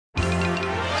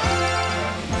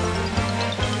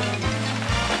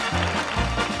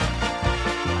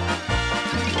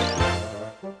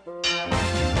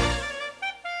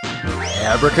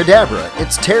Abracadabra,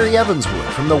 it's Terry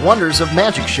Evanswood from the Wonders of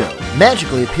Magic Show,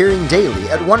 magically appearing daily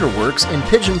at WonderWorks in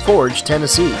Pigeon Forge,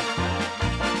 Tennessee.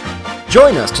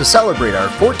 Join us to celebrate our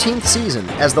 14th season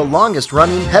as the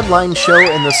longest-running headline show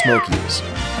in the Smokies.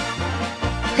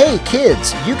 Hey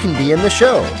kids, you can be in the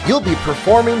show. You'll be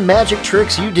performing magic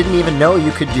tricks you didn't even know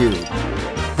you could do.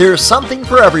 There's something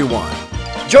for everyone.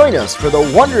 Join us for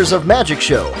the Wonders of Magic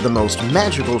Show, the most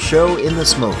magical show in the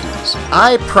Smokies.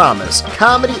 I promise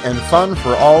comedy and fun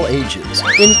for all ages,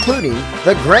 including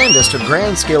the grandest of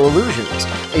grand-scale illusions,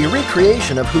 a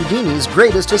recreation of Houdini's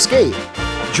greatest escape.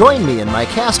 Join me and my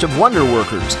cast of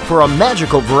WonderWorkers for a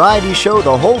magical variety show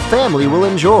the whole family will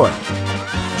enjoy.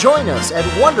 Join us at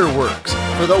WonderWorks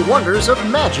for the Wonders of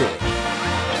Magic.